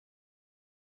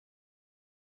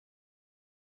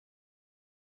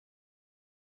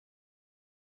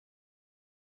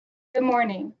Good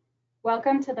morning.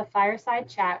 Welcome to the Fireside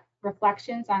Chat,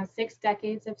 Reflections on 6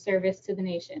 Decades of Service to the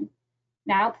Nation.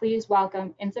 Now please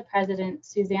welcome INSA President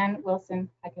Suzanne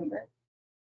Wilson-Heckenberg.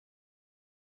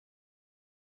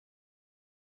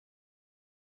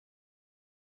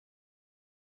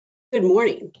 Good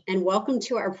morning and welcome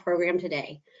to our program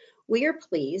today. We are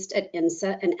pleased at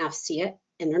INSA and AFCEA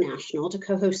International to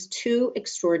co-host 2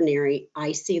 extraordinary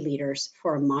IC leaders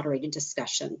for a moderated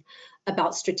discussion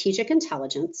about strategic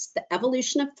intelligence, the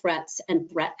evolution of threats and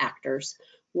threat actors,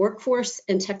 workforce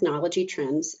and technology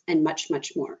trends, and much,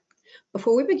 much more.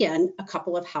 Before we begin, a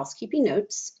couple of housekeeping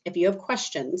notes. If you have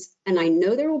questions, and I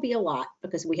know there will be a lot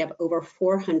because we have over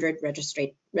 400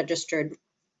 registered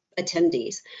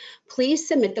attendees, please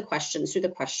submit the questions through the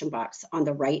question box on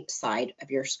the right side of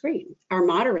your screen. Our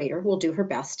moderator will do her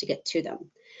best to get to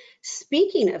them.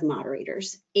 Speaking of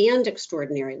moderators and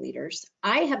extraordinary leaders,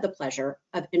 I have the pleasure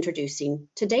of introducing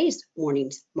today's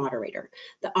morning's moderator,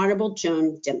 the Honorable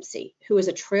Joan Dempsey, who is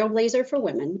a trailblazer for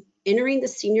women entering the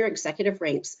senior executive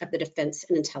ranks of the defense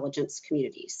and intelligence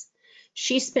communities.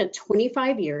 She spent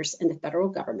 25 years in the federal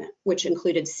government, which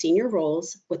included senior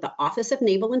roles with the Office of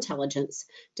Naval Intelligence,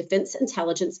 Defense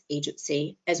Intelligence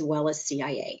Agency, as well as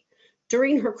CIA.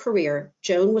 During her career,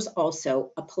 Joan was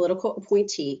also a political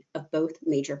appointee of both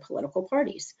major political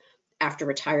parties. After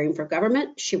retiring from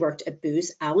government, she worked at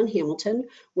Booz Allen Hamilton,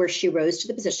 where she rose to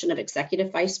the position of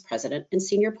Executive Vice President and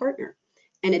Senior Partner.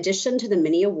 In addition to the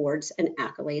many awards and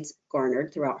accolades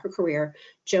garnered throughout her career,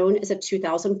 Joan is a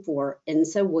 2004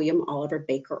 INSA William Oliver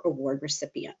Baker Award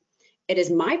recipient. It is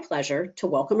my pleasure to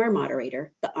welcome our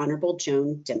moderator, the Honorable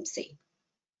Joan Dempsey.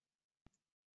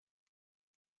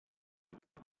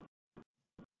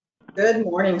 Good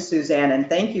morning, Suzanne, and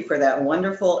thank you for that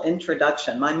wonderful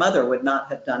introduction. My mother would not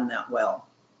have done that well.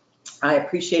 I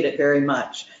appreciate it very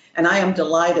much. And I am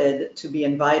delighted to be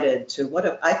invited to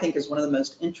what I think is one of the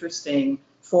most interesting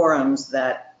forums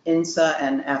that INSA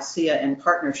and AFCEA in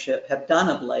partnership have done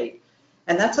of late.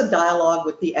 And that's a dialogue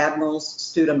with the Admirals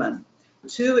Studeman,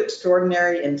 2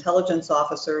 extraordinary intelligence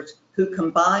officers whose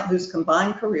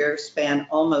combined careers span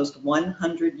almost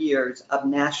 100 years of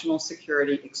national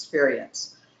security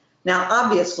experience. Now,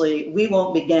 obviously, we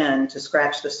won't begin to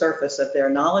scratch the surface of their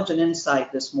knowledge and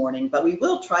insight this morning, but we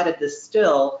will try to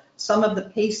distill some of the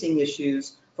pacing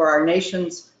issues for our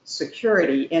nation's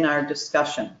security in our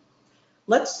discussion.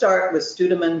 Let's start with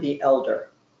Studeman the Elder.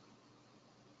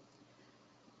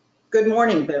 Good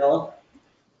morning, Bill.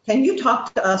 Can you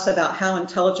talk to us about how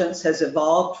intelligence has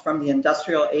evolved from the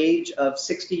industrial age of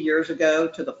 60 years ago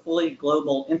to the fully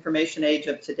global information age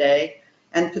of today,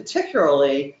 and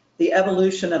particularly the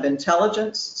evolution of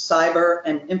intelligence, cyber,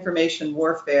 and information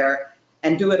warfare,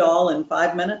 and do it all in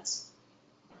 5 minutes?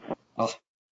 Oh,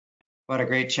 what a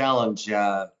great challenge.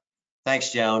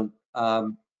 Thanks, Joan.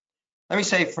 Let me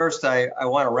say first, I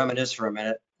want to reminisce for a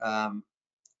minute.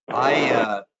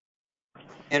 I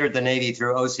entered the Navy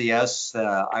through OCS.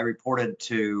 I reported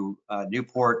to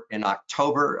Newport in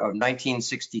October of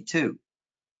 1962,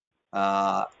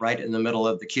 right in the middle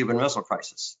of the Cuban Missile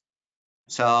Crisis.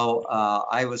 So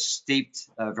I was steeped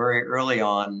very early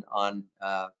on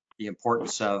the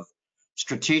importance of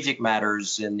strategic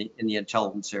matters in the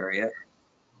intelligence area.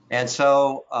 And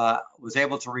so was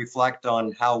able to reflect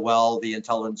on how well the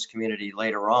intelligence community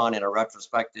later on in a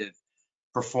retrospective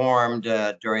performed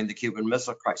during the Cuban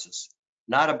Missile Crisis.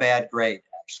 Not a bad grade,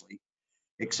 actually,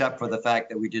 except for the fact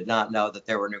that we did not know that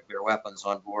there were nuclear weapons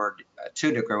on board,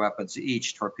 2 nuclear weapons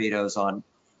each, torpedoes on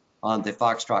the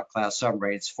Foxtrot class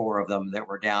submarines, 4 of them that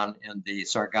were down in the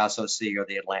Sargasso Sea or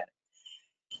the Atlantic.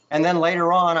 And then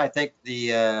later on, I think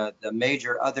the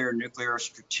major other nuclear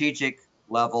strategic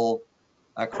level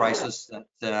crisis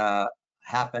that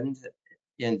happened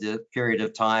in the period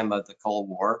of time of the Cold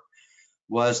War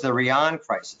was the Rear Adm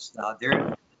crisis. Now,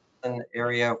 there's an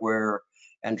area where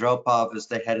Andropov, as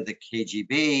the head of the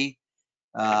KGB,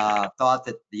 thought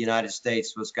that the United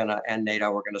States was going to, and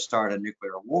NATO were going to start a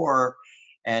nuclear war,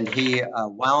 and he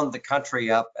wound the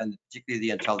country up, and particularly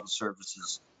the intelligence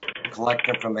services, to collect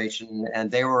information,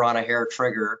 and they were on a hair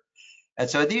trigger. And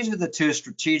so these are the 2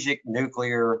 strategic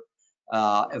nuclear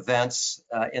events.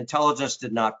 Intelligence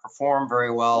did not perform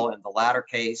very well in the latter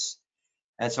case.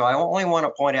 And so I only want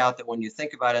to point out that when you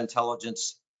think about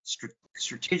intelligence,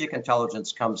 strategic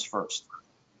intelligence comes first,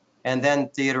 and then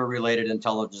theater-related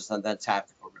intelligence, and then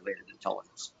tactical-related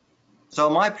intelligence. So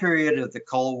my period of the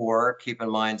Cold War, keep in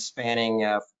mind, spanning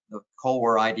the Cold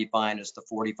War I define as the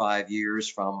 45 years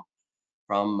from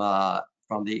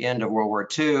the end of World War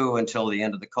II until the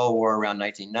end of the Cold War around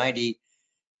 1990.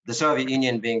 The Soviet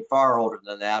Union being far older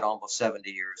than that, almost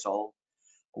 70 years old.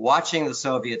 watching the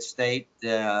Soviet state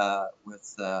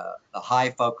with the high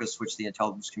focus which the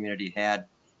intelligence community had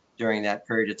during that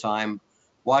period of time,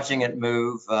 watching it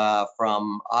move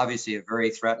from obviously a very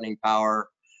threatening power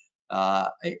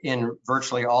in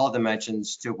virtually all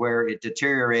dimensions to where it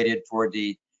deteriorated toward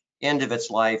the end of its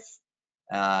life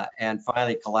and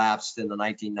finally collapsed in the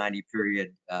 1990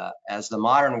 period as the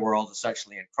modern world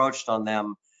essentially encroached on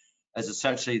them, as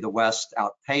essentially the West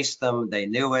outpaced them. They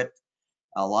knew it.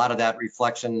 A lot of that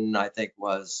reflection, I think,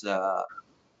 was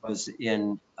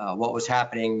in what was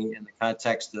happening in the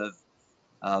context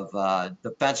of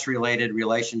defense-related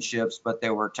relationships, but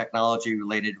there were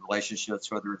technology-related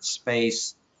relationships, whether it's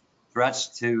space,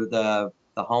 threats to the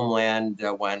homeland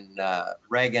when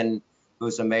Reagan, who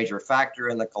was a major factor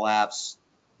in the collapse,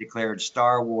 declared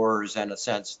Star Wars and a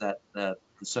sense that the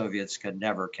Soviets could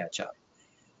never catch up.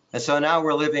 And so now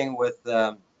we're living with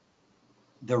the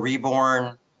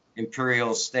reborn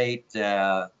imperial state,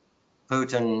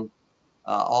 Putin,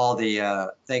 all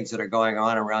the things that are going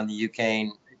on around the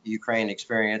Ukraine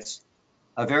experience.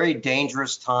 A very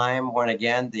dangerous time when,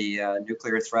 again, the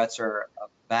nuclear threats are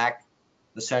back,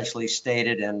 essentially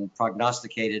stated and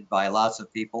prognosticated by lots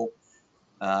of people.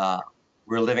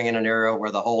 We're living in an era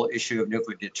where the whole issue of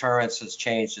nuclear deterrence has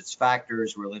changed its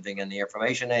factors. We're living in the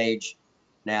information age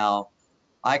now.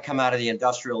 I come out of the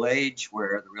industrial age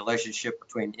where the relationship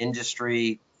between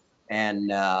industry and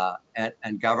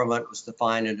government was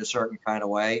defined in a certain kind of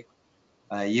way.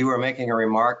 You were making a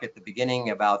remark at the beginning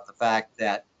about the fact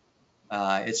that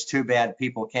it's too bad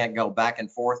people can't go back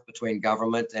and forth between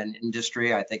government and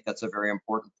industry. I think that's a very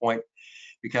important point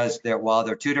because while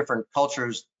they're two different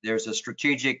cultures, there's a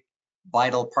strategic,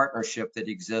 vital partnership that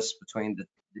exists between the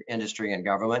industry and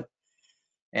government.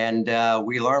 And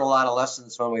we learn a lot of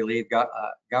lessons when we leave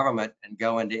government and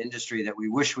go into industry that we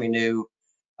wish we knew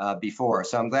before.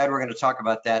 So I'm glad we're going to talk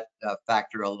about that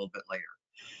factor a little bit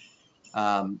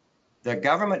later. The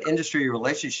government-industry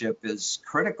relationship is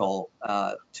critical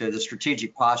to the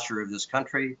strategic posture of this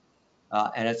country,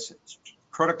 and it's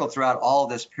critical throughout all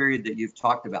this period that you've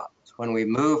talked about. When we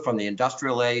move from the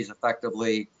industrial age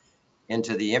effectively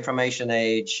into the information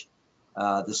age,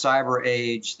 the cyber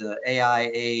age, the AI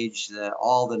age,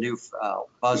 all the new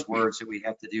buzzwords that we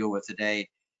have to deal with today,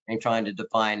 and trying to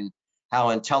define how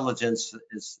intelligence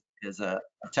is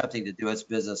attempting to do its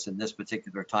business in this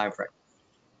particular time frame.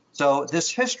 So this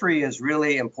history is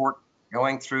really important,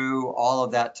 going through all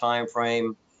of that time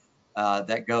frame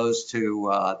that goes to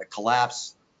the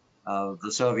collapse of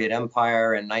the Soviet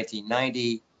Empire in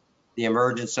 1990, the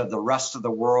emergence of the rest of the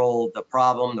world, the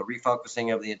problem, the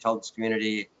refocusing of the intelligence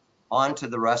community onto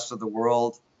the rest of the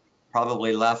world,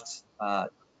 probably left,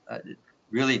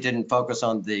 really didn't focus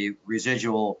on the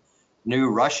residual new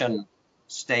Russian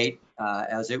state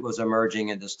as it was emerging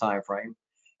in this time frame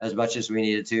as much as we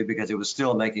needed to, because it was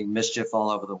still making mischief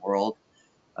all over the world,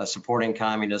 supporting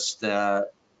communist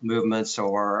movements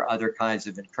or other kinds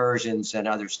of incursions in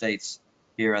other states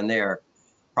here and there,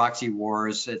 proxy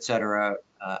wars, etc.,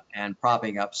 and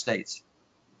propping up states.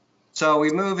 So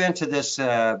we move into this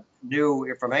new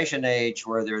information age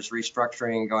where there's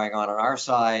restructuring going on our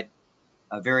side,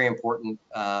 very important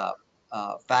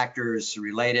factors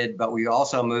related, but we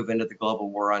also move into the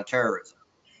global war on terrorism.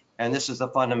 And this is a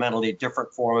fundamentally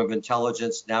different form of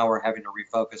intelligence. Now we're having to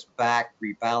refocus back,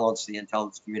 rebalance the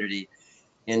intelligence community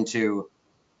into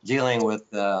dealing with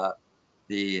the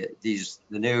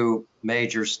new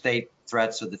major state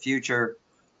threats of the future,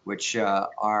 which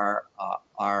are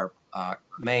our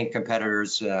main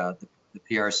competitors, the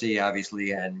PRC,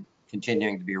 obviously, and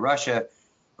continuing to be Russia,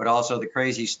 but also the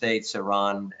crazy states,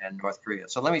 Iran and North Korea.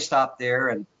 So let me stop there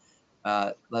and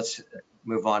let's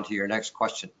move on to your next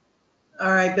question.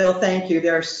 All right, Bill, thank you.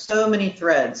 There are so many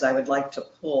threads I would like to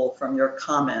pull from your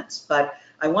comments, but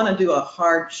I want to do a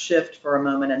hard shift for a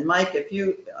moment. And Mike, if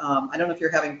you, I don't know if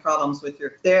you're having problems with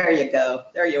your, there you go,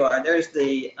 there you are. There's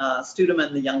the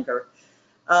Studeman the younger.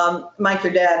 Mike,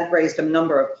 your dad raised a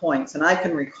number of points, and I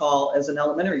can recall as an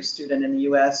elementary student in the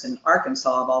US, in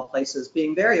Arkansas of all places,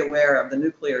 being very aware of the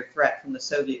nuclear threat from the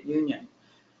Soviet Union.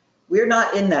 We're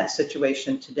not in that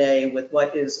situation today with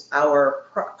what is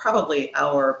probably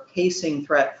our pacing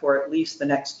threat for at least the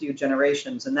next few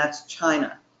generations, and that's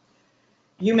China.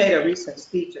 You made a recent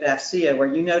speech at AFCEA where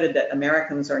you noted that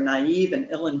Americans are naive and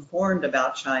ill-informed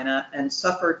about China and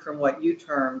suffered from what you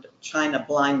termed China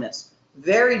blindness.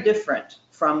 Very different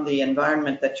from the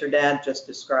environment that your dad just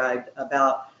described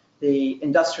about the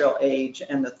industrial age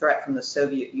and the threat from the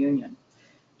Soviet Union.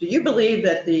 Do you believe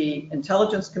that the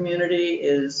intelligence community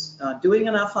is doing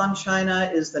enough on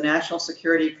China? Is the national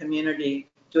security community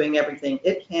doing everything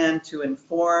it can to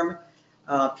inform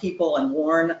people and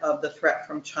warn of the threat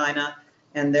from China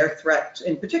and their threat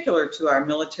in particular to our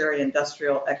military,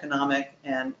 industrial, economic,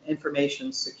 and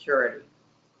information security.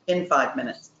 In 5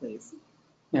 minutes, please.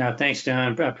 Yeah, thanks,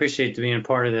 Joan. I appreciate being a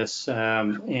part of this.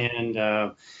 And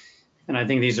I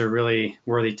think these are really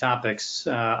worthy topics.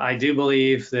 I do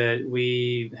believe that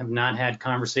we have not had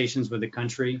conversations with the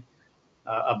country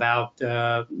about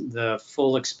the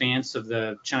full expanse of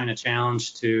the China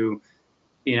challenge to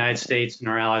the United States and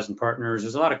our allies and partners.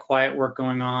 There's a lot of quiet work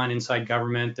going on inside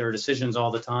government. There are decisions all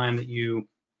the time that you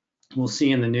will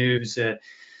see in the news that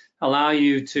allow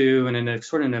you to, in a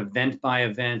sort of an event by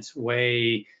event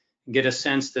way, get a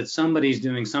sense that somebody's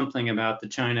doing something about the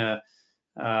China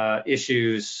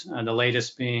issues, the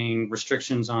latest being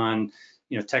restrictions on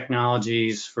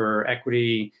technologies for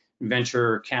equity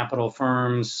venture capital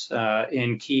firms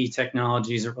in key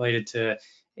technologies related to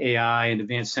AI and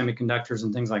advanced semiconductors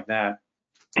and things like that.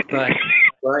 But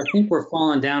where I think we're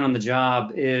falling down on the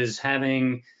job is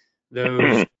having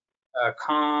those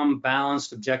calm,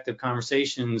 balanced, objective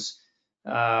conversations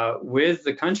with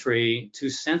the country to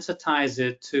sensitize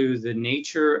it to the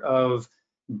nature of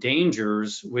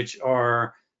dangers, which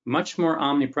are much more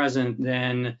omnipresent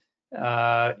than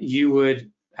you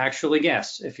would actually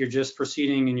guess if you're just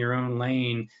proceeding in your own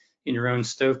lane, in your own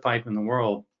stovepipe in the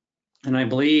world. And I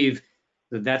believe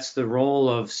that that's the role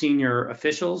of senior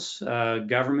officials,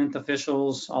 government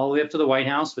officials, all the way up to the White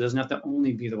House, but it doesn't have to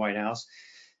only be the White House,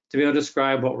 to be able to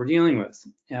describe what we're dealing with.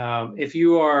 If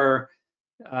you are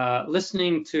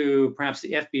listening to perhaps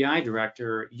the FBI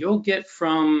director, you'll get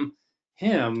from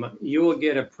him, you will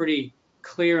get a pretty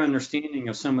clear understanding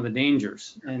of some of the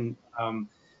dangers. And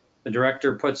the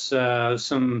director puts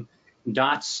some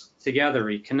dots together,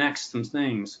 he connects some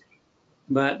things.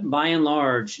 But by and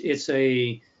large, it's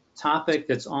a topic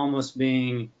that's almost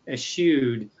being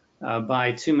eschewed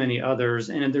by too many others.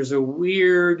 And there's a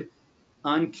weird,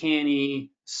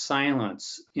 uncanny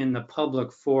silence in the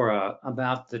public fora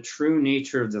about the true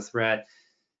nature of the threat.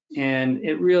 And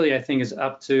it really, I think, is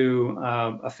up to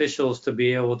officials to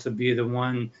be able to be the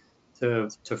one to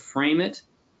frame it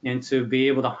and to be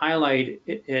able to highlight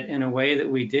it in a way that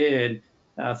we did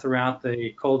throughout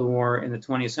the Cold War in the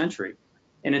 20th century.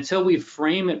 And until we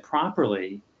frame it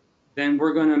properly, then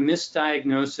we're going to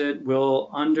misdiagnose it, we'll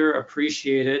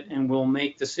underappreciate it, and we'll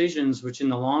make decisions which in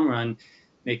the long run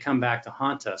may come back to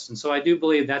haunt us. And so I do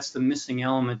believe that's the missing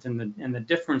element and the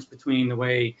difference between the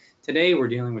way today we're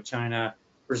dealing with China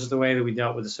versus the way that we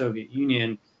dealt with the Soviet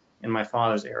Union in my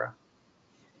father's era.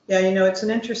 Yeah, it's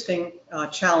an interesting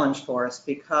challenge for us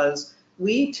because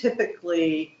we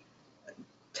typically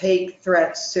take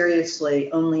threats seriously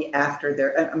only after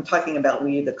they're, I'm talking about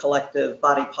we, the collective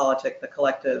body politic, the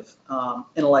collective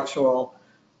intellectual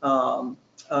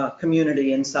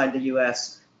community inside the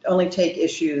US, only take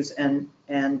issues and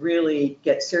really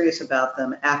get serious about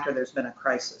them after there's been a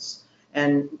crisis.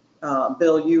 And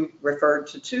Bill, you referred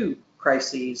to two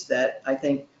crises that I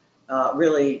think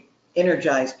really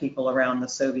energized people around the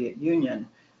Soviet Union.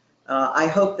 I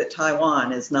hope that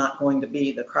Taiwan is not going to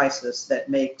be the crisis that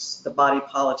makes the body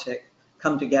politic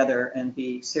come together and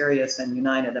be serious and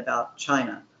united about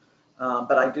China.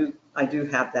 But I do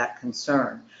have that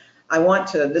concern. I want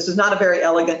to, this is not a very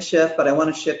elegant shift, but I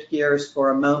want to shift gears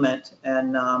for a moment.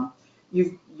 And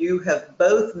you have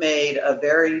both made a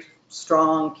very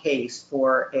strong case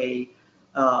for a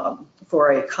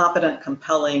competent,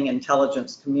 compelling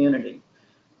intelligence community.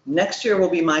 Next year will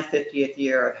be my 50th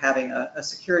year of having a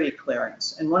security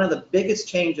clearance. And one of the biggest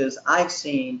changes I've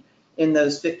seen in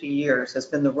those 50 years has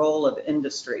been the role of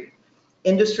industry.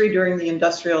 Industry during the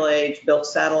industrial age built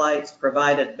satellites,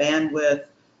 provided bandwidth,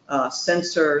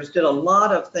 sensors, did a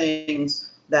lot of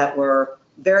things that were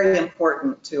very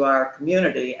important to our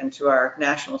community and to our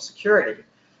national security.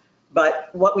 But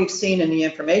what we've seen in the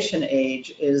information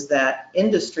age is that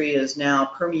industry is now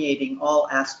permeating all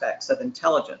aspects of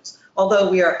intelligence. Although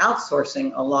we are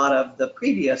outsourcing a lot of the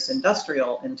previous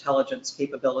industrial intelligence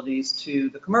capabilities to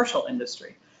the commercial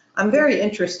industry. I'm very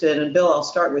interested, and Bill, I'll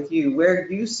start with you, where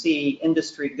you see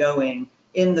industry going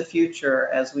in the future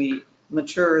as we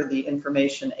mature the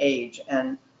information age.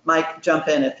 And Mike, jump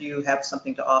in if you have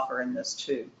something to offer in this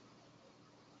too.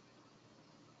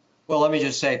 Well, let me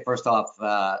just say, first off,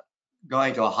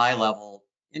 going to a high level,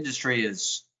 industry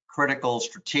is critical,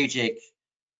 strategic.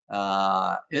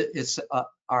 It's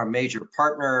our major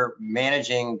partner.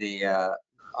 Managing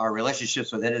our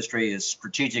relationships with industry is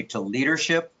strategic to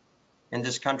leadership in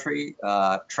this country,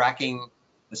 tracking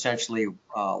essentially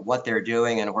what they're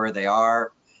doing and where they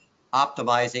are,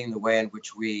 optimizing the way in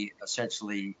which we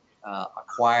essentially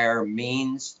acquire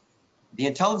means. The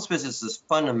intelligence business is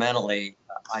fundamentally,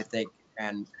 I think,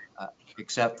 and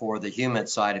except for the human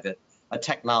side of it, a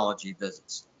technology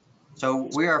business. So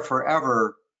we are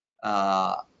forever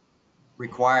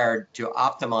required to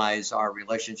optimize our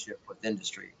relationship with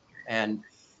industry. And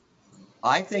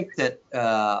I think that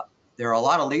there are a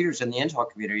lot of leaders in the intel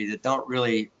community that don't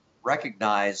really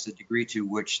recognize the degree to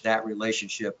which that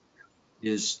relationship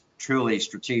is truly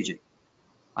strategic.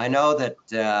 I know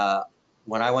that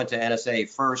when I went to NSA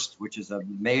first, which is a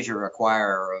major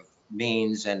acquirer of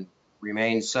means and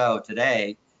remains so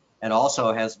today, and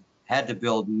also has had to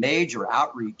build major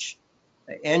outreach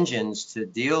engines to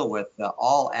deal with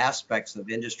all aspects of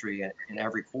industry in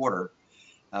every quarter,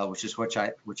 which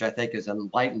I think is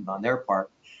enlightened on their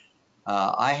part.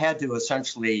 I had to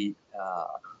essentially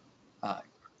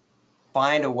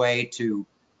find a way to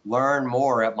learn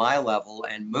more at my level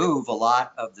and move a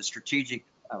lot of the strategic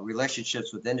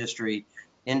relationships with industry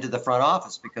into the front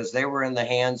office because they were in the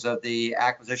hands of the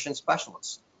acquisition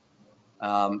specialists.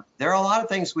 There are a lot of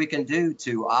things we can do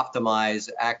to optimize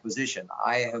acquisition.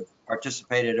 I have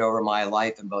participated over my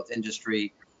life in both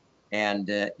industry and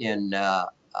in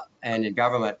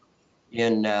government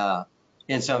in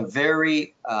some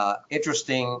very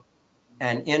interesting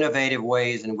and innovative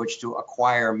ways in which to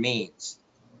acquire means.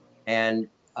 And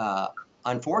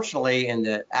unfortunately, in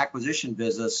the acquisition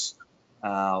business,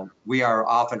 we are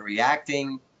often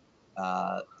reacting.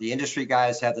 The industry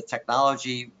guys have the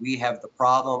technology, we have the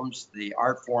problems. The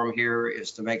art form here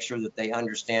is to make sure that they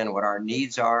understand what our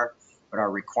needs are, what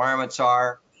our requirements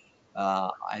are.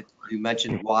 You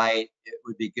mentioned why it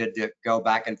would be good to go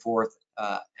back and forth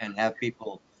and have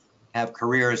people have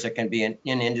careers that can be in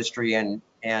industry and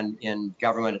in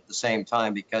government at the same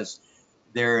time, because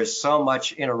there is so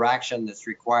much interaction that's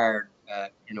required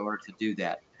in order to do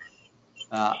that.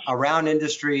 Around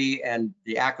industry and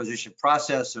the acquisition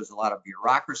process, there's a lot of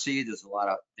bureaucracy. There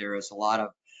is a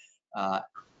lot of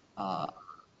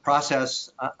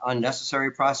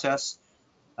unnecessary process.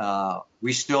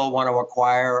 We still want to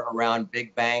acquire around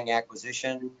big bang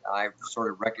acquisition. I've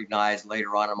sort of recognized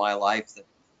later on in my life that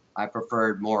I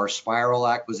preferred more spiral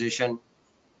acquisition.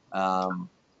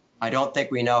 I don't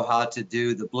think we know how to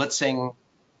do the blitzing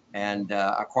and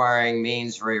acquiring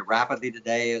means very rapidly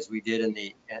today as we did in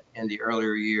the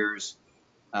earlier years.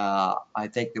 I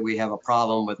think that we have a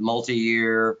problem with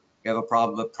multi-year. We have a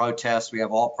problem with protests. We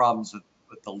have all problems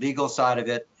with the legal side of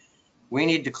it. We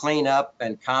need to clean up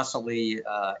and constantly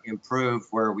improve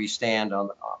where we stand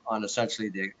on essentially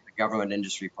the government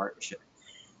industry partnership.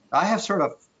 I have sort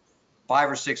of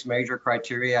 5 or 6 major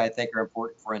criteria I think are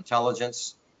important for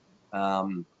intelligence.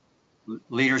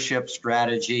 Leadership,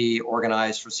 strategy,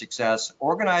 organized for success,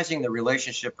 organizing the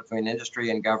relationship between industry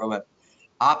and government,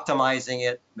 optimizing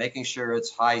it, making sure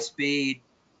it's high speed,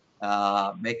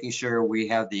 making sure we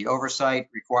have the oversight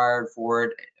required for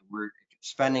it. We're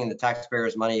spending the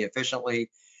taxpayers' money efficiently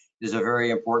is a very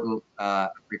important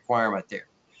requirement there.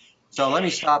 So let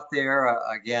me stop there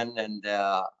again. And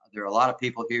there are a lot of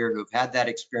people here who've had that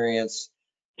experience,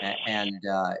 and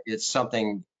it's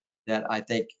something that I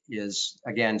think is,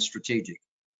 again, strategic.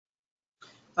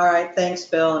 All right, thanks,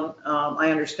 Bill. And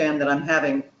I understand that I'm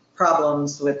having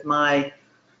problems with my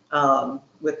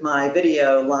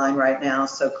video line right now,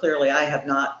 so clearly I have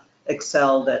not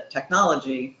excelled at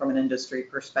technology from an industry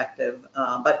perspective,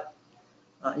 but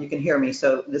you can hear me,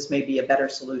 so this may be a better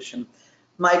solution.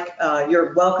 Mike,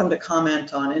 you're welcome to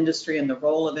comment on industry and the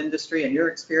role of industry and your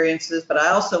experiences, but I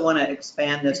also want to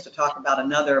expand this to talk about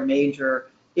another major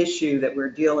issue that we're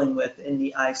dealing with in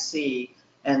the IC,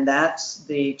 and that's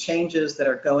the changes that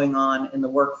are going on in the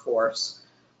workforce.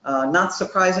 Not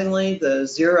surprisingly, the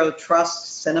zero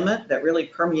trust sentiment that really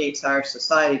permeates our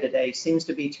society today seems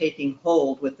to be taking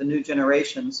hold with the new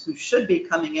generations who should be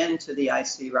coming into the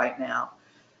IC right now.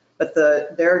 But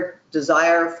their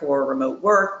desire for remote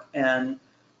work and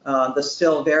the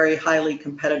still very highly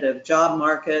competitive job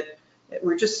market,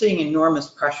 we're just seeing enormous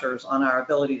pressures on our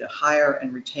ability to hire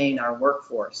and retain our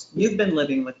workforce. You've been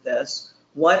living with this.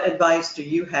 What advice do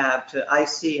you have to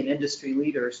IC and industry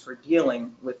leaders for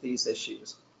dealing with these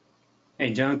issues?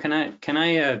 Hey, Joan, can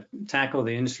I tackle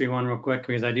the industry one real quick?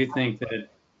 Because I do think that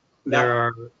there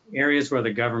are areas where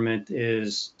the government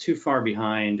is too far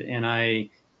behind. And I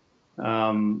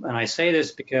say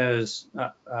this because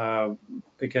I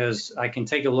can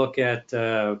take a look at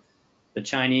the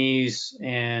Chinese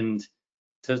and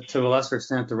to a lesser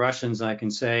extent the Russians. I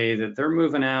can say that they're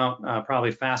moving out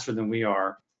probably faster than we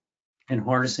are and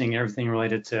harnessing everything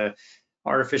related to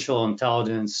artificial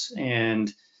intelligence.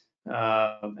 And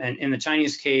in the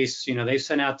Chinese case, you know, they've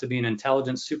set out to be an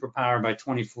intelligence superpower by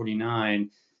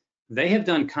 2049. They have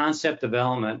done concept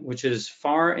development, which is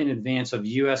far in advance of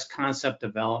US concept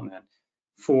development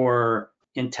for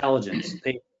intelligence.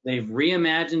 They've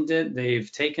reimagined it.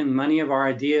 They've taken many of our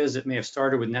ideas that may have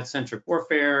started with net-centric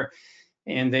warfare,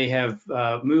 and they have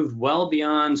moved well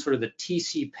beyond sort of the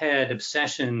TC-PED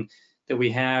obsession that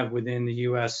we have within the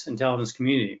US intelligence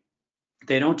community.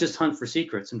 They don't just hunt for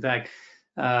secrets. In fact,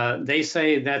 they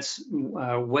say that's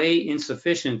way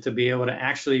insufficient to be able to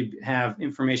actually have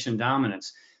information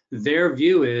dominance. Their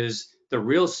view is the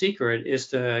real secret is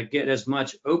to get as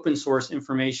much open source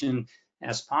information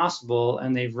as possible,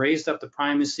 and they've raised up the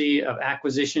primacy of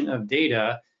acquisition of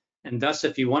data. And thus,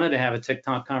 if you wanted to have a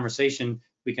TikTok conversation,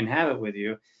 we can have it with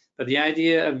you. But the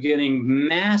idea of getting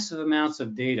massive amounts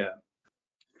of data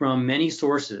from many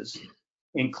sources,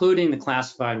 including the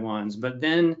classified ones, but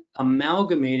then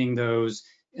amalgamating those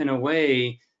in a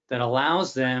way that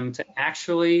allows them to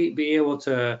actually be able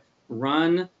to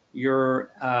run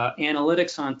your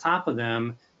analytics on top of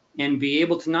them and be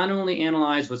able to not only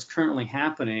analyze what's currently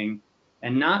happening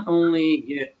and not only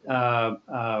get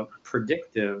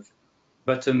predictive,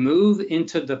 but to move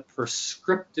into the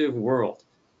prescriptive world,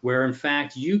 where in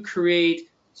fact you create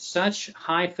such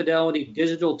high fidelity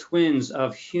digital twins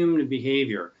of human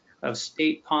behavior, of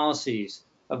state policies,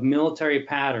 of military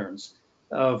patterns,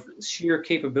 of sheer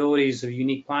capabilities of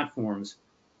unique platforms,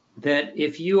 that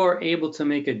if you are able to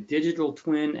make a digital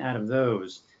twin out of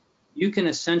those, you can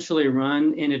essentially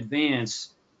run in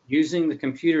advance using the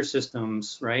computer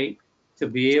systems, right, to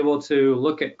be able to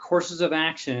look at courses of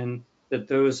action that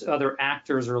those other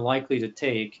actors are likely to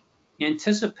take,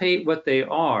 anticipate what they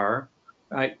are,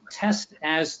 right, test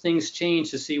as things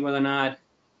change to see whether or not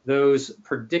those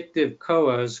predictive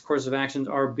COAs, course of actions,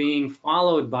 are being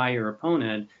followed by your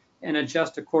opponent, and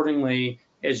adjust accordingly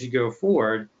as you go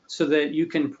forward so that you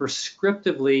can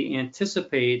prescriptively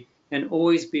anticipate and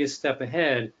always be a step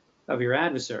ahead of your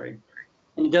adversary.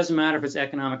 And it doesn't matter if it's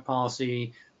economic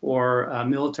policy or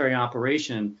military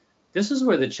operation. This is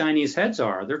where the Chinese heads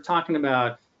are. They're talking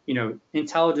about, you know,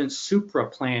 intelligence supra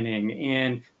planning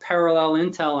and parallel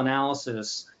intel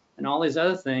analysis and all these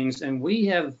other things. And we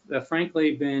have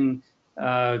frankly been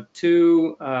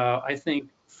too, I think,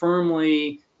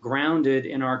 firmly grounded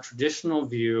in our traditional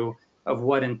view of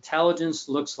what intelligence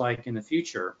looks like in the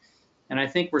future. And I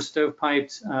think we're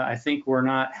stovepiped. I think we're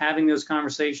not having those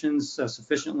conversations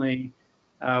sufficiently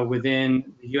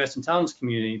within the US intelligence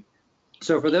community.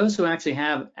 So for those who actually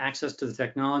have access to the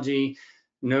technology,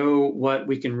 know what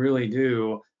we can really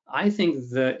do, I think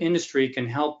the industry can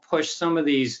help push some of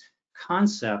these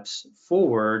concepts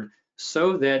forward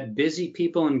so that busy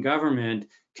people in government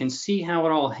can see how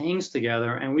it all hangs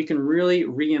together, and we can really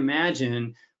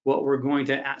reimagine what we're going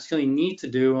to actually need to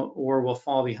do or will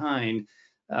fall behind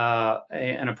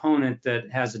an opponent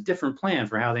that has a different plan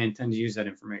for how they intend to use that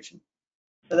information.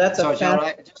 So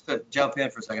Joan, just to jump in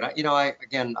for a second,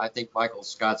 I think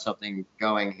Michael's got something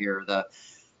going here.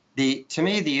 To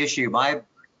me, the issue, my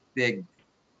big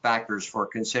factors for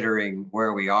considering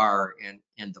where we are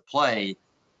in the play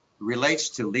relates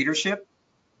to leadership.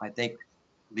 I think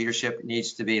leadership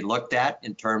needs to be looked at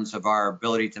in terms of our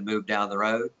ability to move down the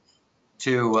road,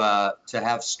 to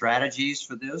have strategies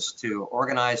for this, to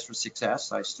organize for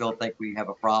success. I still think we have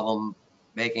a problem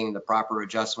making the proper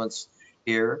adjustments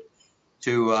here,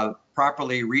 to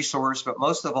properly resource, but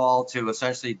most of all to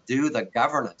essentially do the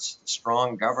governance, the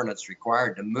strong governance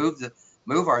required to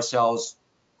move ourselves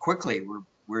quickly.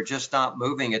 We're just not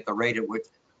moving at the rate at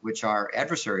which our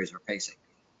adversaries are pacing.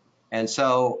 And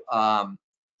so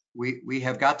we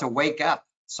have got to wake up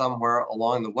somewhere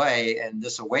along the way, and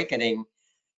this awakening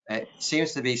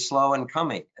seems to be slow in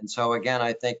coming. And so again,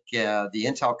 I think the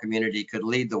intel community could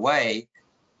lead the way,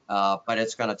 but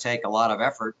it's going to take a lot of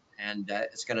effort, and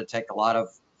it's going to take a lot of,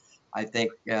 I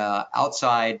think,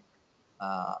 outside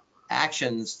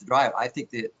actions to drive. I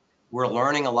think that we're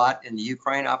learning a lot in the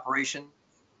Ukraine operation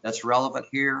that's relevant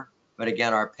here, but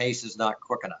again, our pace is not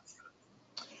quick enough.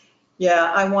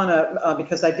 Yeah, I want to,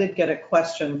 because I did get a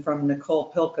question from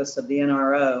Nicole Pilkus of the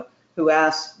NRO, who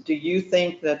asked, do you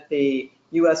think that the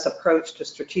U.S. approach to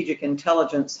strategic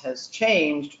intelligence has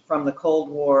changed from the Cold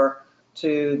War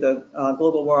to the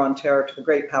global war on terror to the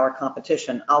great power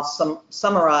competition? I'll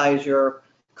summarize your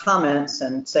comments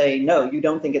and say, no, you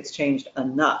don't think it's changed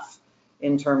enough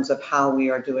in terms of how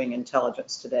we are doing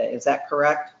intelligence today. Is that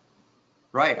correct?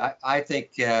 Right. I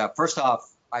think, first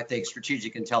off, I think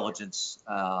strategic intelligence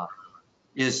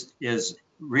is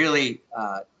really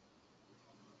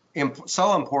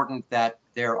so important that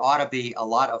there ought to be a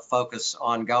lot of focus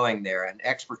on going there, and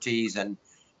expertise and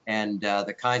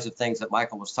the kinds of things that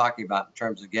Michael was talking about in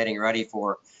terms of getting ready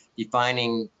for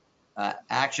defining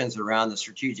actions around the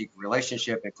strategic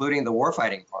relationship, including the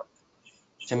warfighting part.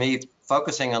 To me,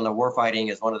 focusing on the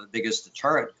warfighting is one of the biggest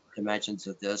deterrent dimensions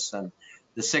of this, and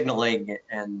the signaling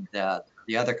and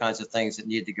the other kinds of things that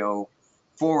need to go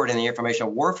forward in the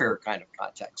information warfare kind of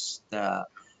context.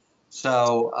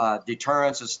 So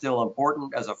deterrence is still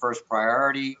important as a first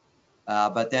priority,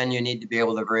 but then you need to be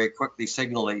able to very quickly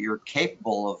signal that you're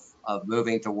capable of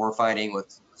moving to warfighting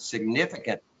with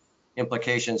significant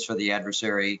implications for the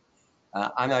adversary.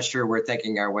 I'm not sure we're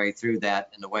thinking our way through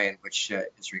that in the way in which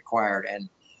is required. And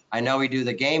I know we do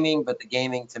the gaming, but the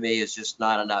gaming to me is just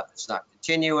not enough. It's not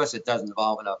continuous. It doesn't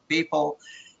involve enough people.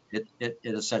 It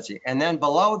essentially, and then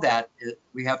below that,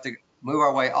 we have to move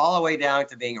our way all the way down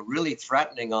to being really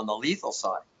threatening on the lethal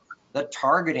side. The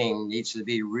targeting needs to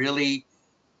be really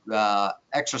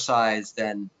exercised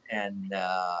and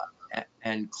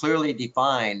clearly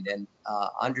defined and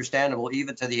understandable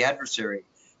even to the adversary,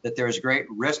 that there's great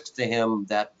risk to him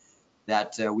that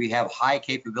we have high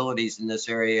capabilities in this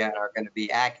area and are going to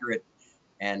be accurate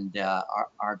and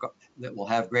that will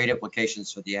have great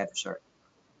implications for the adversary.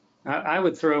 I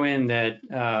would throw in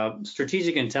that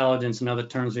strategic intelligence and other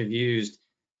terms we've used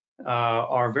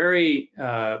are very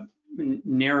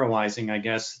narrowizing, I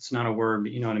guess. It's not a word,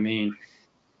 but you know what I mean.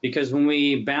 Because when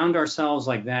we bound ourselves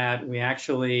like that, we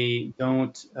actually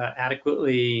don't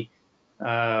adequately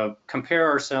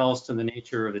compare ourselves to the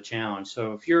nature of the challenge.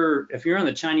 So if you're on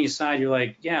the Chinese side, you're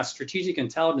like, yeah, strategic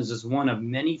intelligence is one of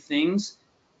many things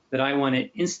that I want to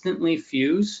instantly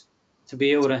fuse to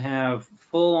be able to have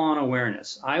full-on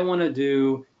awareness. I want to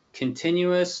do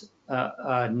continuous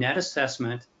net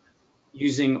assessment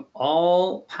using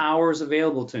all powers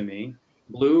available to me,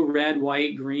 blue, red,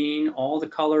 white, green, all the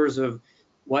colors of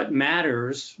what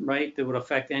matters, right, that would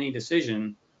affect any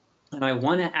decision. And I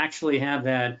want to actually have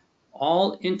that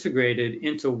all integrated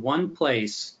into one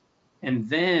place. And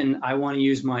then I want to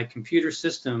use my computer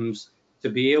systems to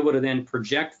be able to then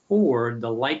project forward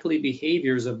the likely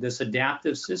behaviors of this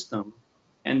adaptive system,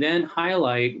 and then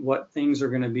highlight what things are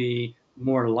going to be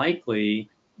more likely,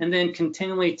 and then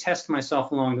continually test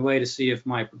myself along the way to see if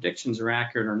my predictions are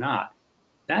accurate or not.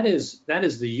 That is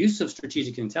the use of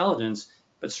strategic intelligence,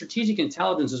 but strategic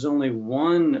intelligence is only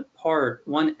one part,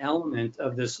 one element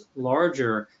of this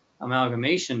larger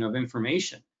amalgamation of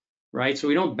information, right? So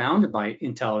we don't bound it by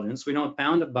intelligence. We don't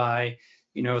bound it by,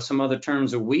 some other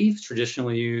terms that we've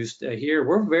traditionally used here.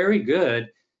 We're very good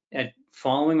at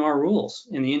following our rules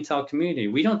in the intel community.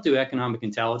 We don't do economic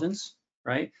intelligence,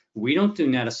 right? We don't do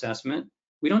net assessment.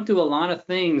 We don't do a lot of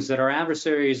things that our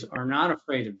adversaries are not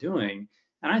afraid of doing.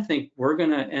 And I think we're going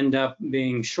to end up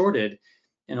being shorted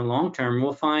in the long term.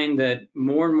 We'll find that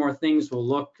more and more things will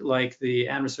look like the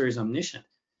adversary's omniscient.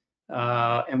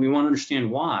 And we want to understand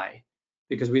why,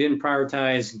 because we didn't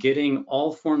prioritize getting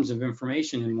all forms of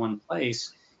information in one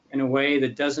place in a way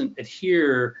that doesn't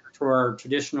adhere to our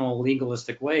traditional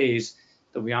legalistic ways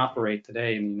that we operate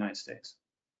today in the United States.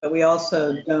 But we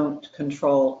also don't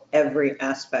control every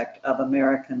aspect of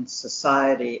American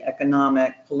society,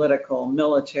 economic, political,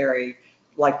 military,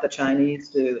 like the Chinese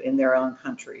do in their own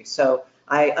country. So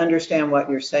I understand what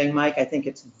you're saying, Mike. I think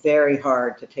it's very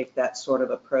hard to take that sort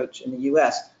of approach in the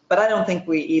US, but I don't think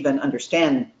we even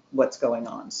understand what's going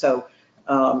on. So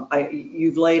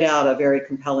you've laid out a very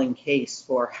compelling case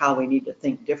for how we need to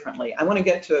think differently. I want to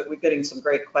get to it. We're getting some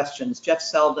great questions. Jeff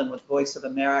Selden with Voice of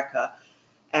America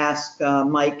asked,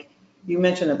 Mike, you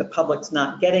mentioned that the public's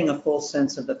not getting a full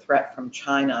sense of the threat from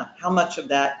China. How much of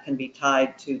that can be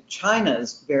tied to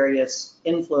China's various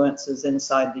influences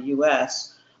inside the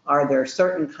US? Are there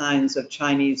certain kinds of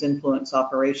Chinese influence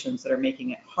operations that are making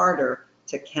it harder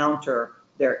to counter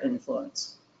their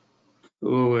influence?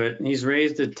 Ooh, he's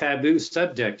raised a taboo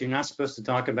subject. You're not supposed to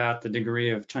talk about the degree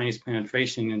of Chinese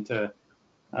penetration into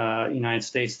United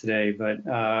States today, but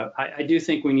I do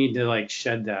think we need to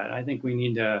shed that. I think we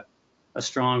need a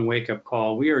strong wake-up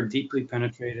call. We are deeply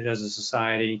penetrated as a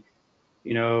society.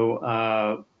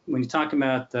 When you talk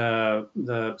about the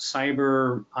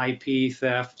cyber IP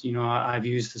theft, I've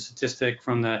used the statistic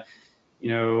from the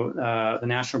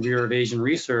National Bureau of Asian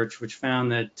Research, which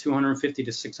found that $250 to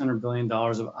 $600 billion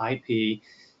of IP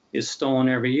is stolen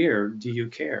every year. Do you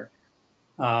care?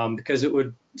 Because it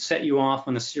would set you off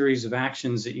on a series of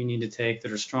actions that you need to take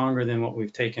that are stronger than what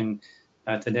we've taken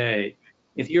today.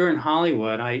 If you're in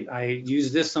Hollywood, I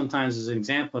use this sometimes as an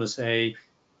example to say,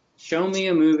 show me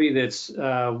a movie that's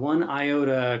one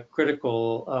iota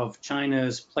critical of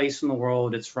China's place in the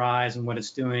world, its rise, and what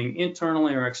it's doing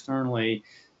internally or externally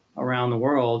around the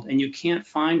world, and you can't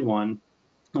find one,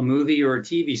 a movie or a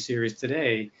TV series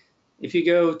today. If you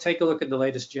go take a look at the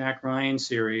latest Jack Ryan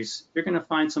series, you're going to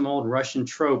find some old Russian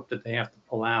trope that they have to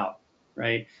pull out,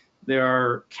 right? there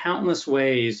are countless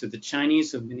ways that the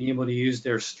Chinese have been able to use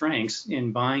their strengths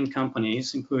in buying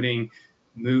companies, including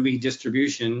movie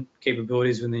distribution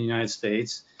capabilities within the United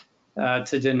States,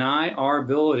 to deny our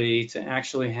ability to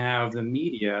actually have the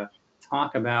media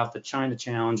talk about the China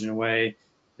challenge in a way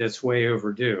that's way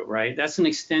overdue, right? That's an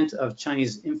extent of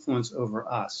Chinese influence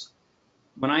over us.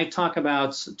 When I talk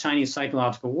about Chinese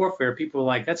psychological warfare, people are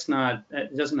like,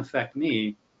 that doesn't affect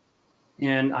me.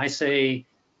 And I say,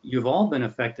 you've all been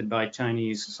affected by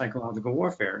Chinese psychological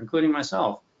warfare, including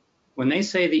myself. When they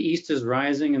say the East is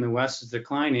rising and the West is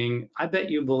declining, I bet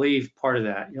you believe part of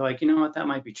that. You're like, you know what, that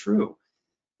might be true.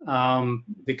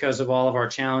 Because of all of our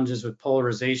challenges with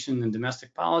polarization and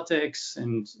domestic politics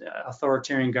and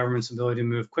authoritarian government's ability to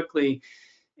move quickly.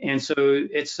 And so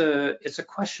it's a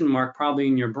question mark probably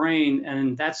in your brain,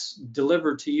 and that's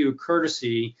delivered to you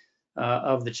courtesy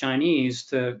of the Chinese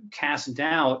to cast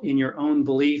doubt in your own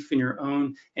belief, in your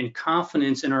own, and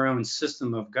confidence in our own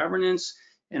system of governance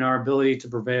and our ability to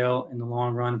prevail in the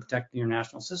long run and protect the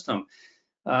international system.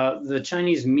 The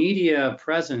Chinese media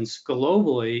presence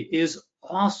globally is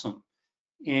awesome,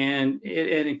 and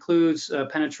it includes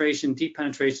penetration, deep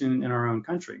penetration in our own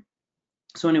country.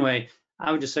 So anyway,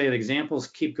 I would just say the examples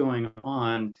keep going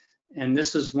on, and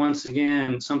this is once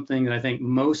again something that I think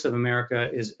most of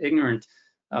America is ignorant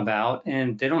about,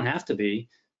 and they don't have to be,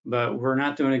 but we're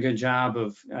not doing a good job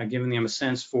of giving them a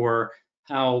sense for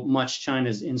how much China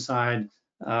is inside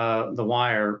the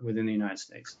wire within the United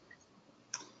States.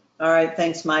 All right,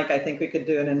 thanks, Mike. I think we could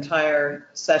do an entire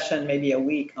session, maybe a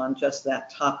week, on just that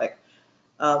topic.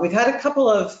 We've had a couple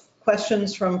of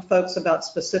questions from folks about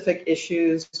specific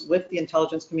issues with the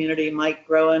intelligence community. Mike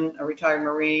Groen, a retired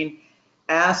Marine,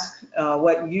 asked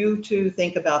what you two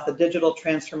think about the digital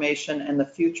transformation and the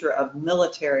future of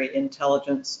military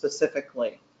intelligence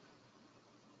specifically.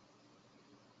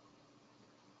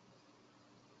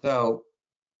 So,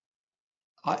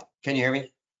 can you hear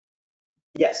me?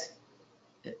 Yes.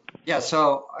 Yeah.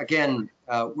 So again,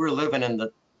 we're living in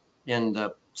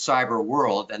the cyber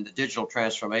world, and the digital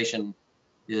transformation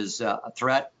is a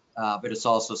threat, but it's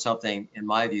also something, in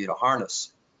my view, to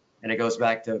harness. And it goes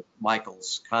back to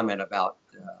Michael's comment about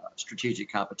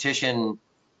strategic competition,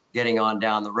 getting on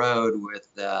down the road with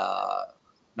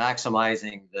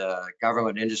maximizing the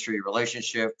government-industry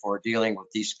relationship for dealing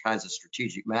with these kinds of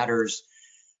strategic matters.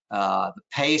 The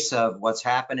pace of what's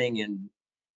happening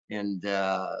in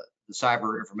the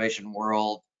cyber information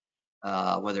world,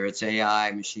 whether it's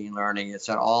AI, machine learning, it's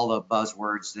all the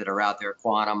buzzwords that are out there,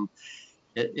 quantum,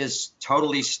 it is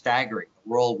totally staggering. The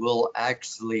world will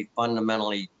actually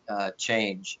fundamentally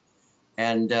change.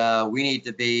 And we need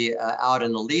to be out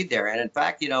in the lead there. And in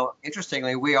fact, you know,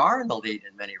 interestingly, we are in the lead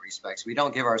in many respects. We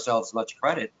don't give ourselves much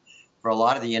credit for a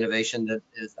lot of the innovation that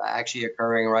is actually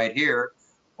occurring right here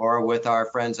or with our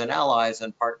friends and allies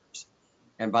and partners.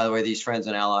 And by the way, these friends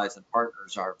and allies and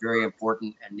partners are very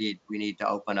important, and we need to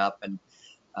open up and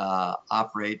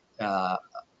operate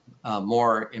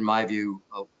more, in my view,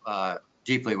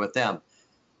 deeply with them.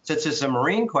 Since it's a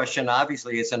Marine question,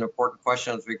 obviously it's an important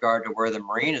question with regard to where the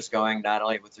Marine is going, not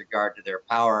only with regard to their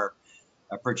power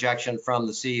projection from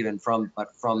the sea and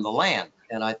but from the land.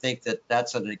 And I think that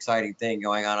that's an exciting thing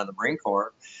going on in the Marine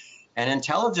Corps. And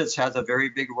intelligence has a very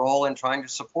big role in trying to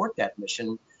support that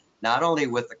mission, not only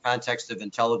with the context of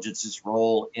intelligence's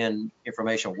role in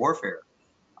information warfare,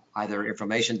 either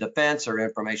information defense or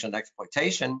information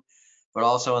exploitation, but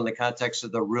also in the context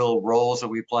of the real roles that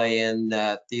we play in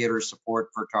theater support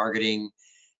for targeting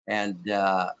and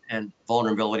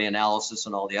vulnerability analysis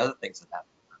and all the other things that happen.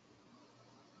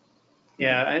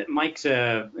 Yeah, Mike's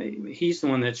he's the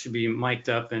one that should be mic'd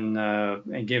up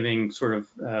and giving sort of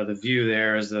the view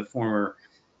there as the former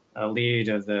lead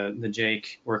of the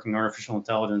JAIC working artificial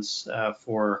intelligence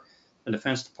for the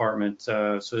Defense Department.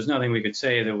 So there's nothing we could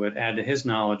say that would add to his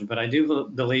knowledge, but I do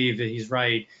believe that he's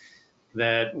right,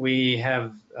 that we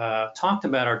have talked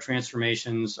about our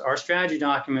transformations. Our strategy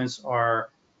documents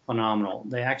are phenomenal.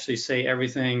 They actually say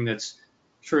everything that's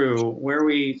true. Where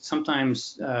we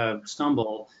sometimes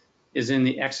stumble is in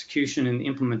the execution and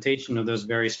implementation of those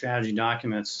very strategy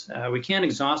documents. We can't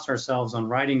exhaust ourselves on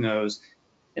writing those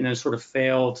and then sort of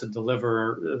fail to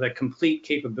deliver the complete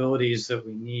capabilities that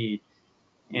we need.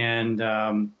 And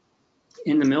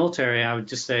in the military, I would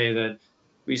just say that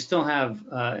we still have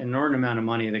an inordinate amount of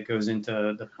money that goes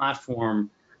into the platform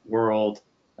world.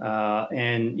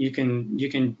 And you can,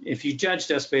 if you judged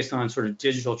us based on sort of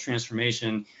digital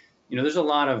transformation, you know, there's a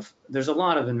lot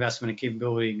of investment and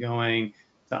capability going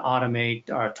to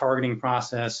automate our targeting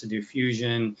process, to do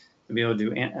fusion, to be able to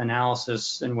do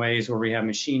analysis in ways where we have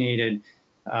machine aided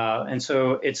And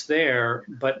so it's there,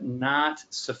 but not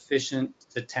sufficient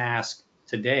to task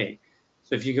today.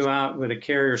 So if you go out with a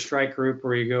carrier strike group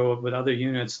or you go with other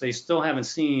units, they still haven't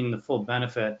seen the full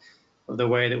benefit of the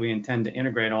way that we intend to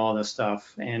integrate all this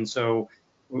stuff. And so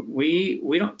we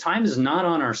don't, time is not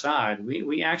on our side.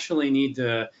 We actually need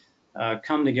to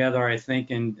come together, I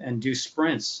think, and do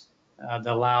sprints that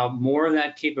allow more of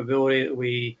that capability that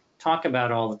we talk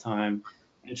about all the time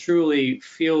and truly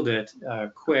field it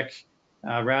quick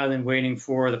rather than waiting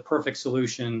for the perfect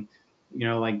solution,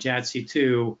 like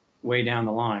JADC2 way down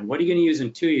the line. What are you going to use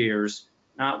in 2 years,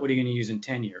 not what are you going to use in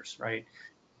 10 years, right?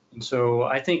 And so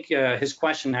I think his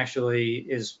question actually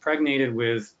is pregnated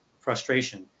with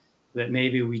frustration that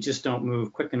maybe we just don't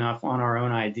move quick enough on our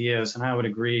own ideas. And I would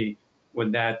agree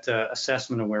with that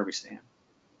assessment of where we stand.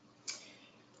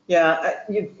 Yeah,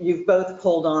 you've both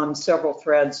pulled on several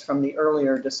threads from the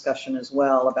earlier discussion as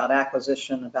well about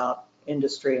acquisition, about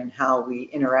industry and how we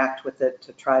interact with it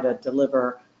to try to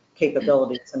deliver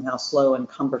capabilities and how slow and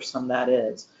cumbersome that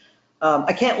is.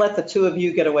 I can't let the two of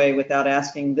you get away without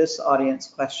asking this audience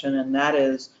question, and that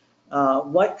is,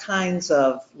 what kinds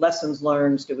of lessons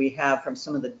learned do we have from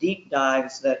some of the deep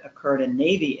dives that occurred in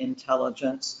Navy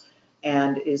intelligence?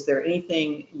 And is there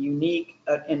anything unique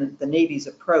in the Navy's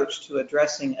approach to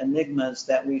addressing enigmas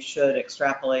that we should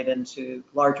extrapolate into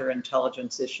larger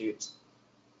intelligence issues?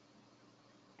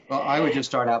 Well, I would just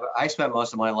start out. I spent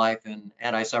most of my life in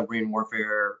anti-submarine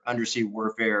warfare, undersea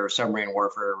warfare, submarine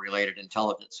warfare related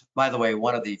intelligence. By the way,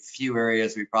 one of the few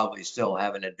areas we probably still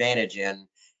have an advantage in,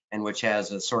 and which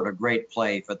has a sort of great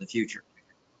play for the future.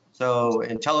 So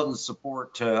intelligence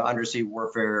support to undersea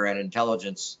warfare and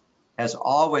intelligence has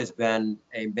always been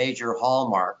a major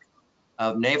hallmark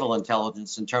of naval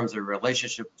intelligence in terms of the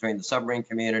relationship between the submarine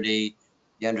community,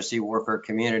 the undersea warfare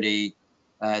community,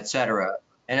 et cetera.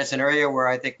 And it's an area where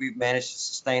I think we've managed to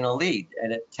sustain a lead,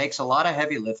 and it takes a lot of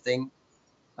heavy lifting.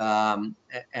 And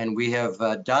we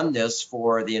have done this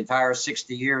for the entire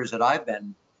 60 years that I've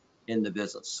been in the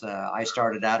business. I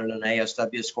started out in an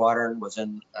ASW squadron, was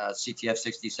in CTF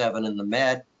 67 in the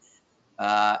Med.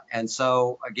 And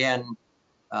so again,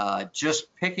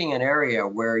 just picking an area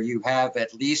where you have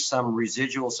at least some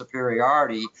residual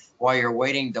superiority while you're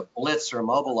waiting to blitz or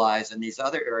mobilize in these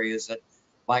other areas that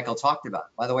Michael talked about.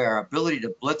 By the way, our ability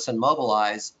to blitz and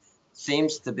mobilize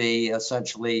seems to be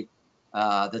essentially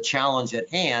the challenge at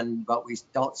hand, but we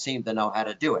don't seem to know how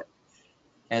to do it.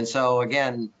 And so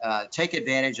again, take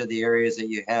advantage of the areas that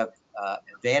you have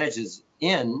advantages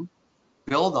in,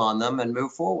 build on them, and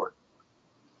move forward.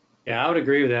 Yeah, I would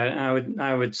agree with that.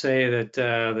 I would say that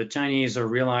the Chinese are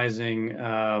realizing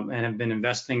and have been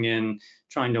investing in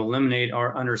trying to eliminate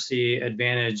our undersea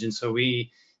advantage, and so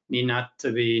we need not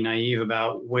to be naive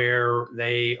about where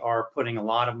they are putting a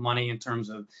lot of money in terms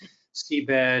of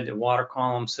seabed, water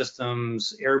column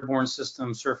systems, airborne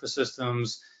systems, surface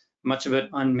systems, much of it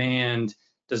unmanned,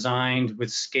 designed with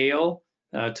scale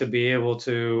to be able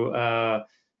to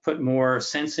put more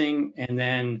sensing and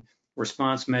then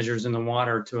response measures in the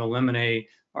water to eliminate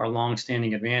our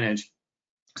long-standing advantage.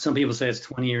 Some people say it's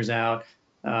 20 years out.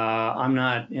 I'm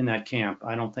not in that camp.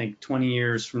 I don't think 20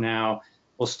 years from now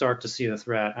we'll start to see the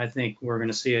threat. I think we're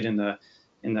going to see it in the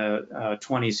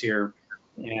 20s here,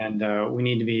 and we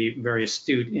need to be very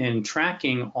astute in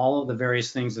tracking all of the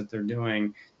various things that they're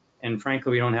doing. And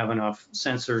frankly, we don't have enough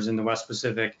sensors in the West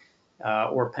Pacific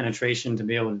or penetration to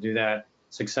be able to do that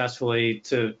successfully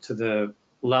to the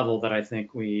level that I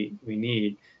think we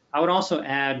need. I would also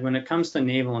add, when it comes to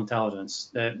naval intelligence,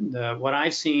 that what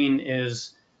I've seen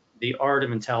is the art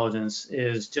of intelligence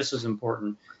is just as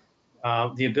important.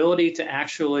 The ability to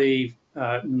actually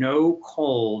know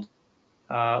cold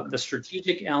the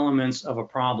strategic elements of a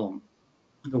problem,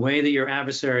 the way that your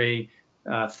adversary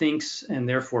thinks and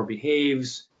therefore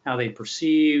behaves, how they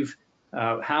perceive,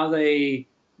 how they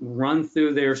run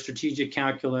through their strategic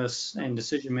calculus and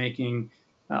decision making.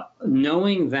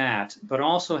 Knowing that, but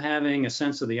also having a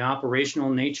sense of the operational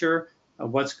nature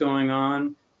of what's going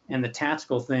on and the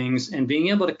tactical things, and being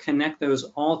able to connect those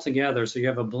all together so you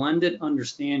have a blended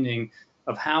understanding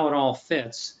of how it all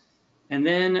fits. And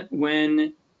then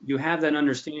when you have that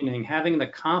understanding, having the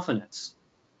confidence,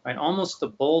 right, almost the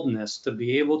boldness to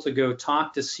be able to go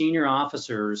talk to senior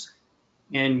officers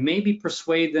and maybe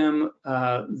persuade them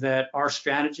that our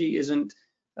strategy isn't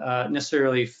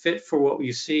necessarily fit for what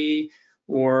we see,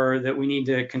 or that we need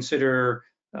to consider,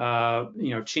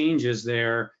 changes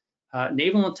there.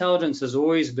 Naval intelligence has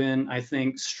always been, I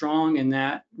think, strong in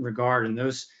that regard, and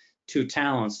those two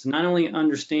talents, to not only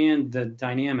understand the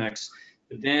dynamics,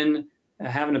 but then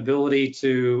have an ability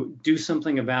to do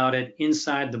something about it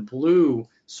inside the blue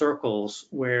circles,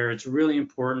 where it's really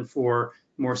important for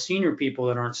more senior people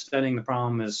that aren't studying the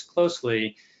problem as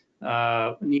closely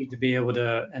need to be able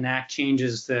to enact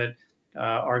changes that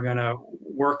are going to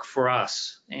work for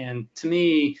us. And to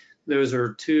me, those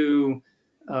are two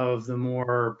of the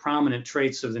more prominent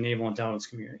traits of the naval intelligence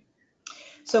community.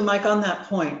 So Mike, on that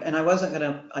point, and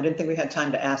I didn't think we had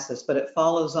time to ask this, but it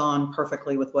follows on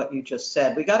perfectly with what you just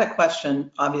said. We got a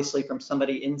question, obviously, from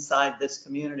somebody inside this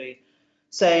community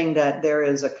saying that there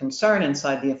is a concern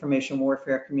inside the information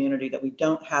warfare community that we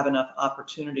don't have enough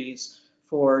opportunities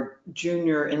for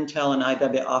junior intel and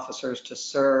IW officers to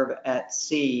serve at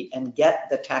sea and get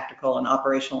the tactical and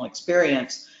operational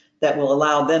experience that will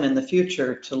allow them in the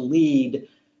future to lead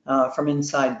from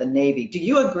inside the Navy. Do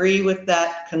you agree with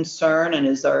that concern, and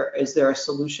is there a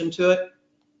solution to it?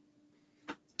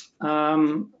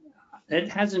 It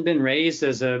hasn't been raised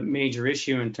as a major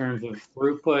issue in terms of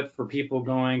throughput for people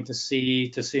going to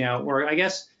see how it works. I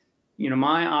guess,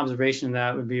 my observation of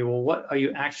that would be, well, what are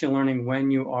you actually learning when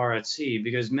you are at sea?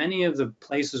 Because many of the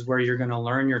places where you're going to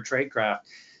learn your tradecraft,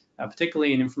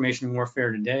 particularly in information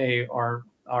warfare today, are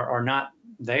not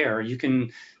there. You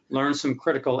can learn some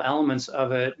critical elements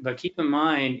of it, but keep in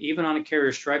mind, even on a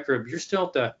carrier strike group, you're still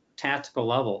at the tactical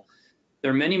level. There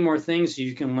are many more things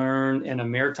you can learn in a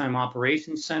maritime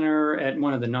operations center at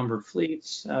one of the numbered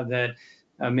fleets that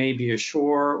may be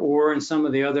ashore, or in some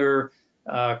of the other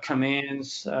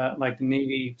commands like the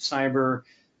Navy Cyber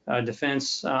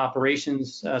Defense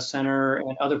Operations Center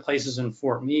and other places in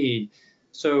Fort Meade.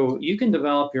 So you can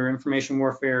develop your information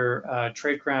warfare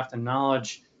tradecraft and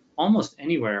knowledge almost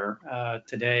anywhere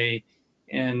today.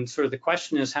 And sort of the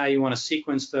question is how you want to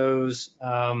sequence those.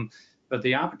 But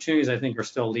the opportunities, I think, are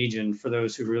still legion for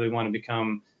those who really want to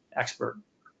become expert.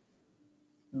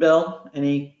 Bill,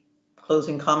 any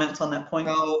closing comments on that point?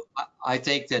 No, I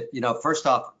think that, first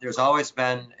off, there's always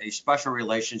been a special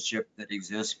relationship that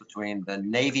exists between the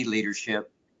Navy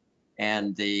leadership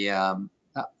and the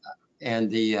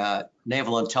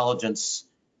naval intelligence,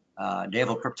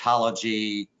 naval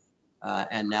cryptology,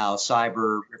 and now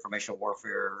cyber information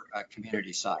warfare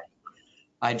community side.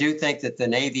 I do think that the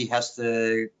Navy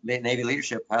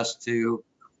leadership has to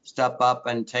step up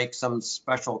and take some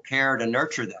special care to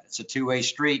nurture that. It's a two-way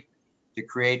street to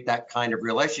create that kind of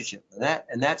relationship,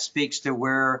 and that speaks to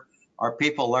where our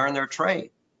people learn their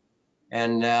trade.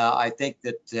 And I think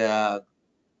that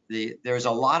there's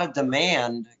a lot of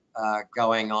demand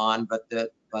going on, but the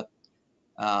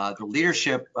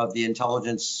leadership of the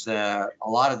intelligence, a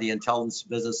lot of the intelligence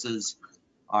businesses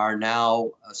are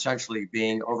now essentially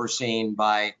being overseen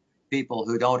by people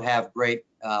who don't have great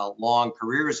long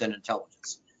careers in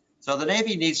intelligence. So the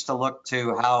Navy needs to look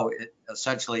to how it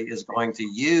essentially is going to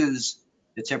use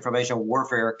its information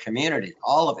warfare community,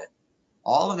 all of it.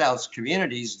 All of those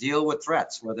communities deal with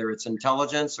threats, whether it's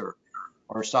intelligence or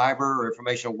cyber or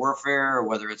information warfare, or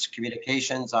whether it's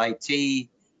communications, IT,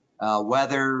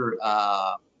 weather,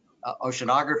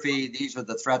 oceanography. These are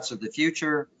the threats of the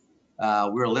future.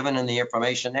 We're living in the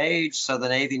information age, so the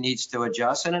Navy needs to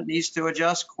adjust, and it needs to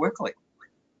adjust quickly.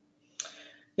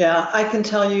 Yeah, I can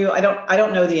tell you, I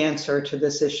don't know the answer to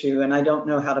this issue, and I don't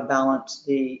know how to balance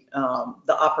the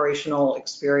operational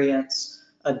experience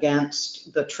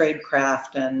against the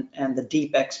tradecraft and the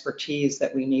deep expertise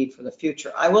that we need for the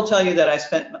future. I will tell you that I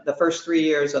spent the first 3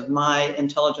 years of my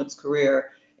intelligence career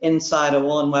inside a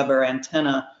Woolen Weber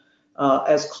antenna,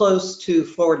 as close to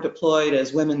forward deployed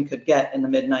as women could get in the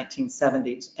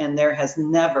mid-1970s. And there has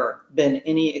never been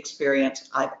any experience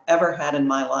I've ever had in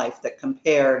my life that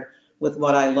compared with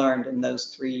what I learned in those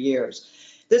 3 years.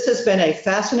 This has been a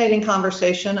fascinating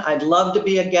conversation. I'd love to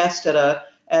be a guest at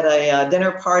a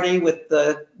dinner party with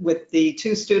the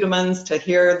two Studemans to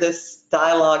hear this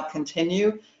dialogue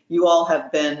continue. You all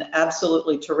have been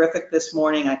absolutely terrific this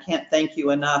morning. I can't thank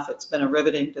you enough. It's been a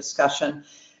riveting discussion.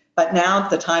 But now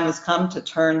the time has come to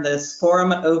turn this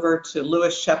forum over to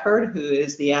Louis Shepard, who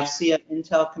is the AFCEA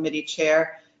Intel Committee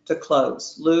Chair, to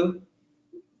close. Lou?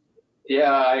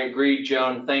 Yeah, I agree,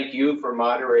 Joan. Thank you for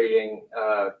moderating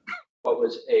what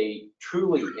was a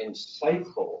truly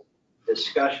insightful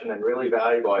discussion and really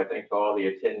valuable, I think, to all the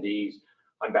attendees.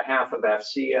 On behalf of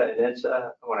AFCEA and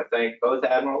INSA, I want to thank both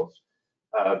admirals,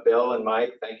 Bill and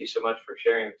Mike. Thank you so much for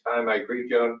sharing the time. I agree,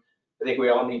 Joan. I think we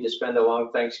all need to spend a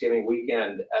long Thanksgiving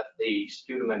weekend at the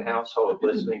Studeman household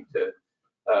listening to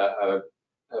a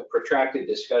protracted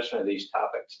discussion of these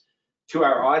topics. To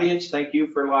our audience, thank you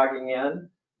for logging in.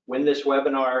 When this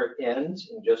webinar ends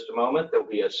in just a moment, there'll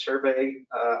be a survey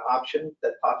option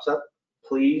that pops up.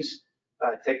 Please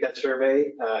take that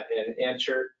survey and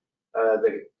answer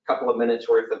the couple of minutes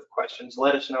worth of questions.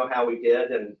 Let us know how we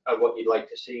did and what you'd like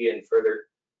to see in further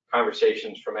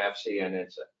conversations from AFCEA and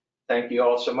INSA. Thank you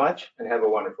all so much and have a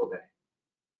wonderful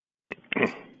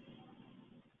day.